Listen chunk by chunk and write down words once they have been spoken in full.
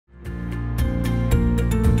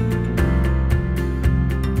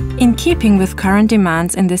In keeping with current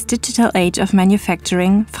demands in this digital age of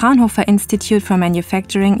manufacturing, Fraunhofer Institute for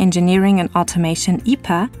Manufacturing, Engineering and Automation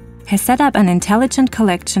IPA has set up an intelligent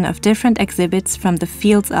collection of different exhibits from the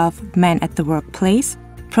fields of man at the workplace,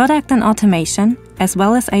 product and automation, as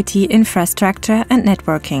well as IT infrastructure and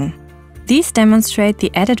networking. These demonstrate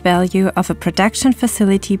the added value of a production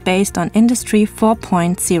facility based on Industry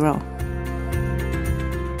 4.0.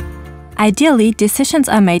 Ideally, decisions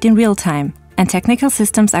are made in real time, and technical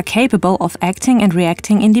systems are capable of acting and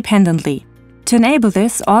reacting independently. To enable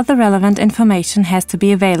this, all the relevant information has to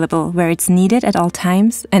be available where it's needed at all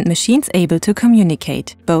times and machines able to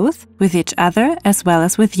communicate, both with each other as well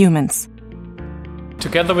as with humans.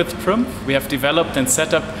 Together with Trumpf, we have developed and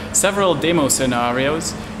set up several demo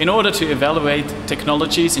scenarios in order to evaluate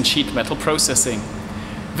technologies in sheet metal processing.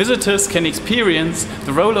 Visitors can experience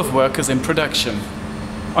the role of workers in production.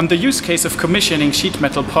 On the use case of commissioning sheet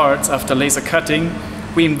metal parts after laser cutting,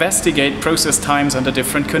 we investigate process times under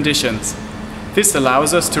different conditions. This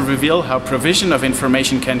allows us to reveal how provision of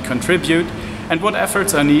information can contribute and what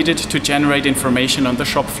efforts are needed to generate information on the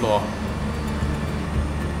shop floor.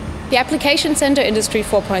 The Application Center Industry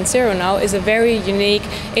 4.0 now is a very unique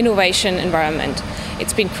innovation environment.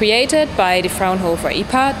 It's been created by the Fraunhofer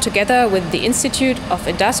IPA together with the Institute of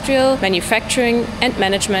Industrial Manufacturing and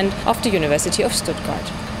Management of the University of Stuttgart.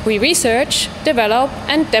 We research, develop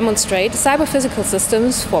and demonstrate cyber-physical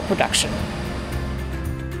systems for production.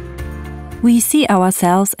 We see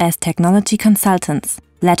ourselves as technology consultants,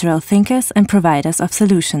 lateral thinkers and providers of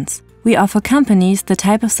solutions. We offer companies the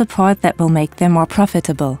type of support that will make them more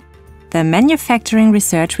profitable. The manufacturing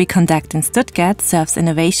research we conduct in Stuttgart serves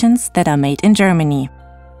innovations that are made in Germany.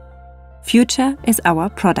 Future is our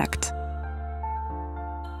product.